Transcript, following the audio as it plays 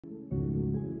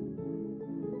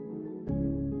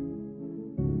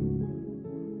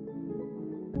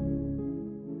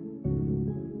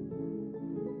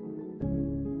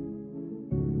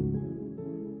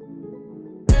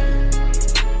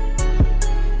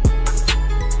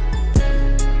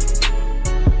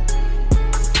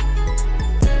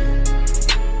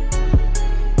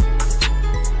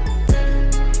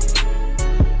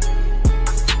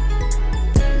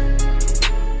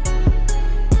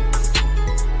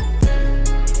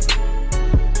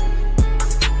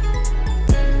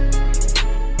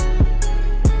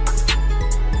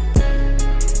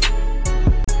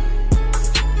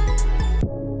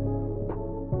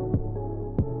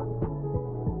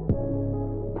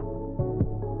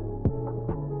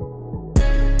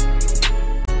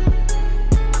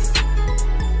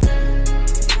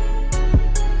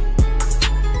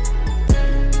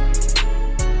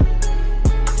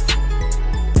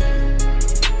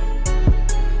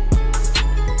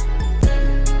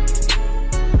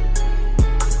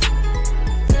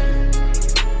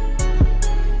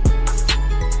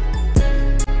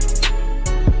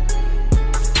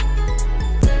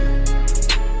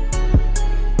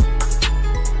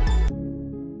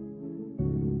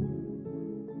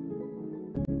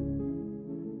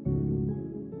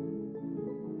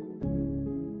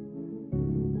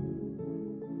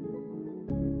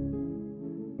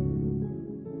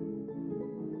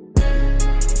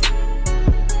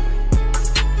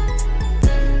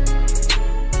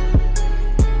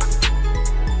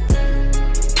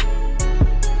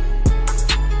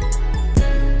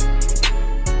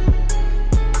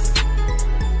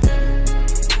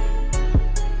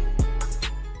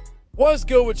What's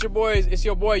good with your boys? It's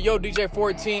your boy Yo DJ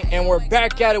 14, and we're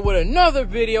back at it with another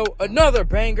video, another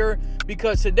banger,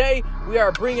 because today we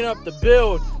are bringing up the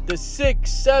build, the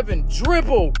 6-7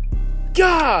 dribble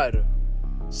god.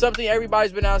 Something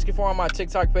everybody's been asking for on my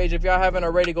TikTok page. If y'all haven't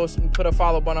already, go put a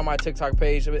follow button on my TikTok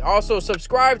page. Also,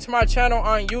 subscribe to my channel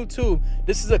on YouTube.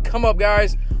 This is a come up,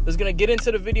 guys. Let's gonna get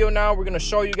into the video now. We're gonna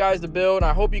show you guys the build.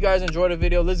 I hope you guys enjoy the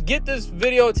video. Let's get this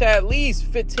video to at least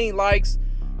 15 likes.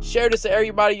 Share this to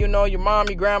everybody you know, your mom,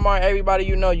 your grandma, everybody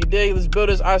you know. You dig? Let's build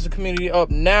this awesome community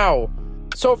up now.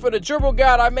 So for the dribble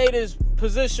god, I made his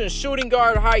position shooting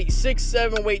guard, height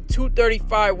 6'7", weight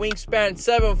 235, wingspan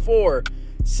 7'4".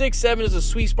 6'7" is a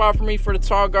sweet spot for me for the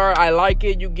tall guard. I like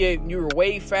it. You're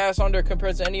way fast under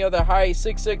compared to any other height.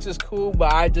 6'6" is cool,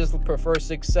 but I just prefer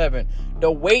 6'7".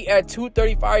 The weight at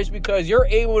 235 is because you're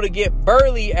able to get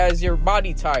burly as your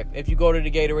body type if you go to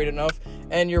the Gatorade enough.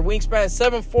 And your wingspan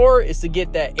 7'4" is to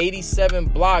get that 87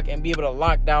 block and be able to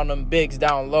lock down them bigs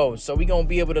down low. So we're going to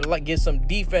be able to get some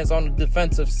defense on the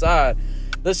defensive side.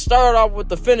 Let's start off with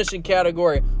the finishing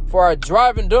category. For our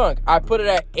drive and dunk, I put it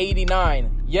at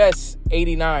 89. Yes,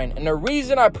 89. And the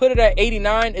reason I put it at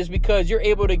 89 is because you're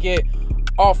able to get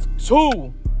off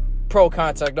 2 pro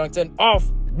contact dunks and off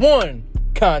 1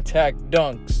 contact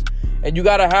dunks. And you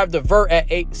got to have the vert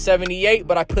at 78,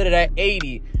 but I put it at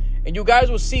 80. And you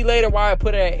guys will see later why I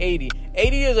put it at 80.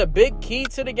 80 is a big key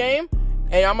to the game,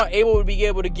 and I'm able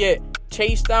to get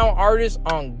chase down artists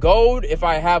on gold if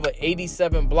I have an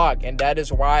 87 block, and that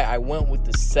is why I went with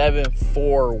the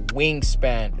 7'4"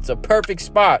 wingspan. It's a perfect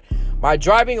spot. My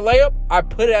driving layup, I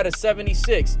put it at a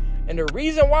 76, and the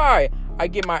reason why I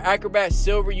get my acrobat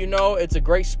silver, you know, it's a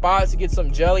great spot to get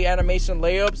some jelly animation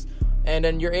layups, and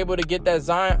then you're able to get that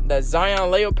Zion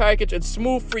layup package. It's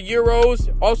smooth for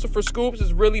Euros, also for scoops.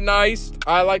 It's really nice.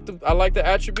 I like the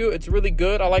attribute. It's really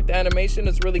good. I like the animation.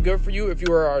 It's really good for you if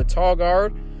you are a tall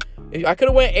guard. I could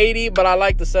have went 80, but I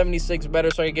like the 76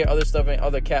 better, so I can get other stuff in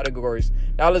other categories.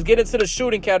 Now let's get into the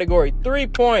shooting category.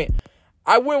 3-point,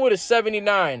 I went with a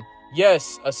 79.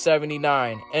 Yes, a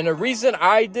 79. And the reason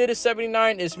I did a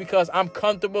 79 is because I'm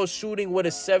comfortable shooting with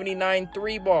a 79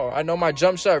 3-ball. I know my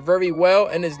jump shot very well,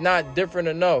 and it's not different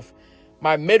enough.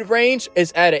 My mid-range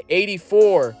is at an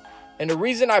 84. And the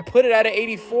reason I put it at an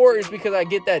 84 is because I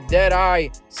get that dead eye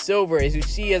silver. As you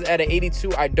see, at an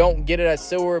 82, I don't get it at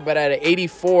silver, but at an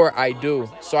 84, I do.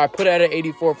 So I put it at an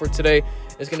 84 for today.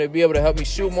 It's going to be able to help me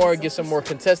shoot more, get some more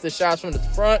contested shots from the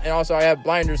front, and also I have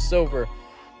blinder silver.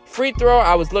 Free throw,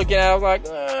 I was looking at, I was like,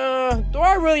 do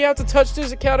I really have to touch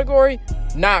this category?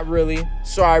 Not really.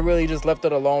 So I really just left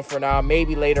it alone for now.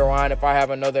 Maybe later on, if I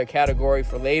have another category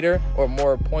for later or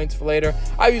more points for later,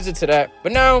 I'll use it to that.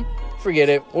 But now, forget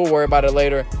it. We'll worry about it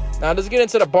later. Now, let's get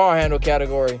into the ball handle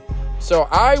category. So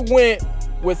I went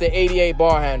with the 88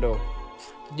 ball handle.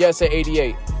 Yes, an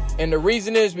 88. And the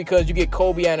reason is because you get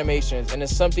Kobe animations, and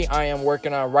it's something I am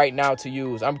working on right now to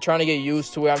use. I'm trying to get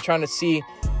used to it. I'm trying to see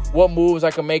what moves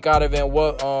I can make out of it and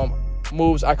what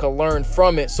moves I can learn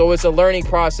from it. So it's a learning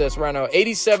process right now.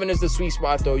 87 is the sweet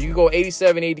spot, though. You go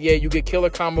 87, 88, you get killer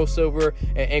combo silver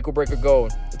and ankle breaker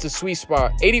gold. It's a sweet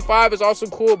spot. 85 is also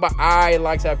cool, but I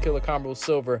like to have killer combo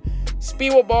silver.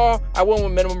 Speed with ball, I went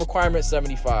with minimum requirement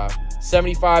 75.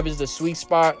 75 is the sweet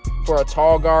spot for a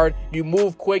tall guard. You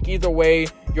move quick either way.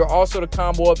 You're also the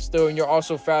combo up still, and you're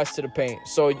also fast to the paint.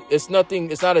 So it's not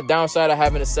a downside of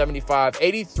having a 75.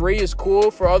 83 is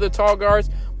cool for other tall guards,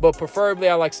 but preferably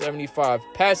I like 75.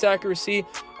 Pass accuracy,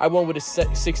 I went with a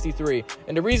 63.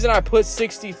 And the reason I put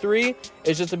 63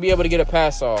 is just to be able to get a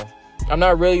pass off. I'm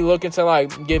not really looking to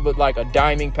give it like a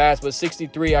diming pass, but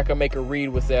 63 I can make a read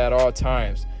with it at all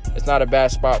times. It's not a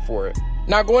bad spot for it.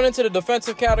 Now going into the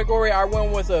defensive category, I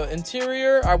went with an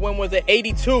interior. I went with an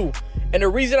 82. And the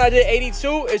reason I did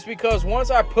 82 is because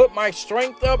once I put my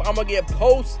strength up, I'm going to get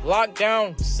post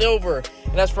lockdown silver.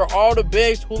 And that's for all the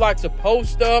bigs who like to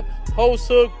post up, post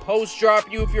hook, post drop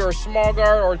you. If you're a small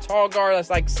guard or a tall guard that's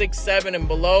like 6'7" and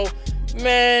below,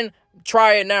 man,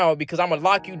 try it now, because I'm going to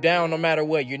lock you down no matter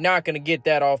what. You're not going to get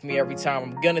that off me every time.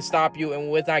 I'm going to stop you. And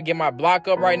when I get my block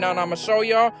up right now, and I'm going to show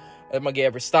y'all, I'm going to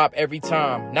get stop every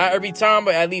time. Not every time,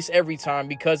 but at least every time,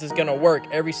 because it's going to work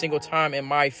every single time in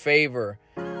my favor.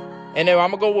 And then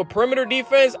I'm going to go with perimeter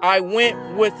defense. I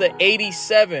went with the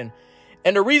 87.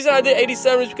 And the reason I did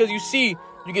 87 is because you see,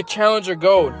 you get Challenger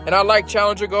Gold. And I like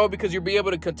Challenger Gold because you'll be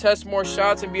able to contest more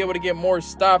shots and be able to get more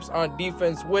stops on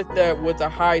defense with that, with a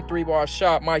high 3-ball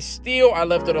shot. My steal, I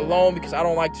left it alone because I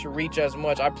don't like to reach as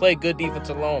much. I play good defense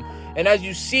alone. And as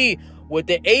you see, with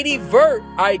the 80 vert,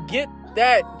 I get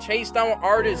that chase down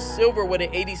artist silver with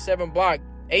an 87 block.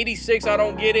 86, I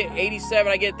don't get it.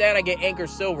 87, I get that, and I get anchor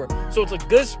silver. So it's a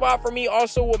good spot for me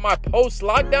also with my post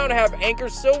lockdown to have anchor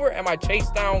silver and my chase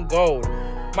down gold.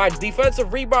 My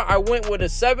defensive rebound, I went with a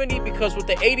 70 because with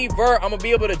the 80 vert, I'm going to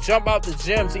be able to jump out the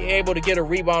gym to be able to get a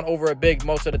rebound over a big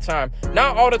most of the time.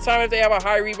 Not all the time if they have a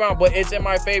high rebound, but it's in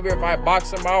my favor. If I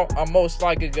box them out, I'm most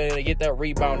likely going to get that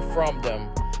rebound from them.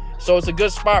 So it's a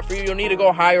good spot for you. You'll need to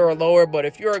go higher or lower, but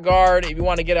if you're a guard, if you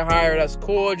want to get it higher, that's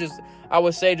cool. I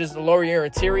would say just lower your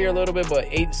interior a little bit, but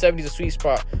 70 is a sweet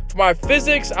spot. For my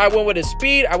physics, I went with a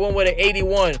speed. I went with an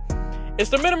 81. It's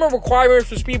the minimum requirement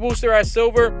for speed booster at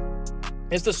silver.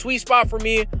 It's the sweet spot for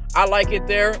me. I like it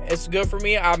there. It's good for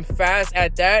me. I'm fast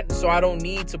at that, so I don't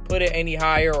need to put it any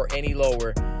higher or any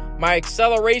lower. My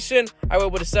acceleration, I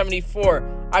went with a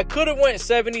 74. I could have went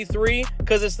 73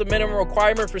 because it's the minimum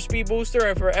requirement for speed booster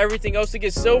and for everything else to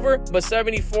get silver, but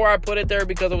 74, I put it there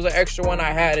because it was an extra one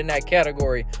I had in that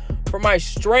category. For my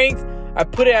strength, I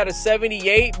put it at a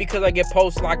 78 because I get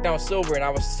post lockdown silver, and I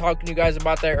was talking to you guys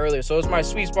about that earlier. So it's my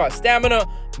sweet spot. Stamina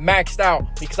maxed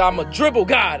out because I'm a dribble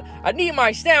god. I need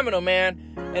my stamina, man.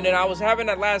 And then I was having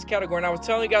that last category, and I was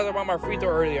telling you guys about my free throw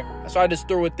earlier, so I just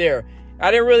threw it there. I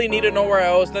didn't really need it nowhere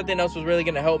else. Nothing else was really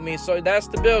going to help me. So that's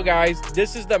the build, guys.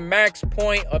 This is the max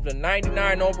point of the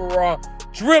 99 overall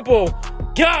dribble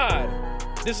god.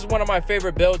 This is one of my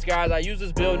favorite builds, guys. I use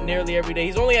this build nearly every day.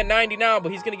 He's only at 99,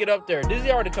 but he's going to get up there. These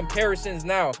are the comparisons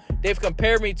now. They've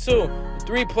compared me to. The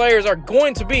 3 players are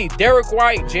going to be Derek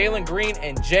White, Jalen Green,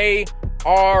 and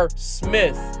J.R.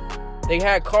 Smith. They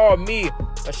had called me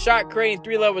a shot-creating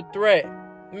 3-level threat.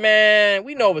 Man,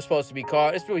 we know what it's supposed to be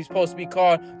called. It's really supposed to be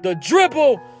called the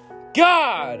Dribble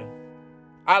God.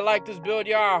 I like this build,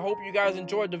 y'all. I hope you guys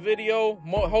enjoyed the video.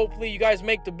 Hopefully, you guys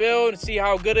make the build and see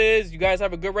how good it is. You guys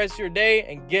have a good rest of your day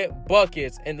and get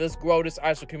buckets. And let's grow this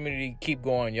ISO community. Keep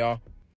going, y'all.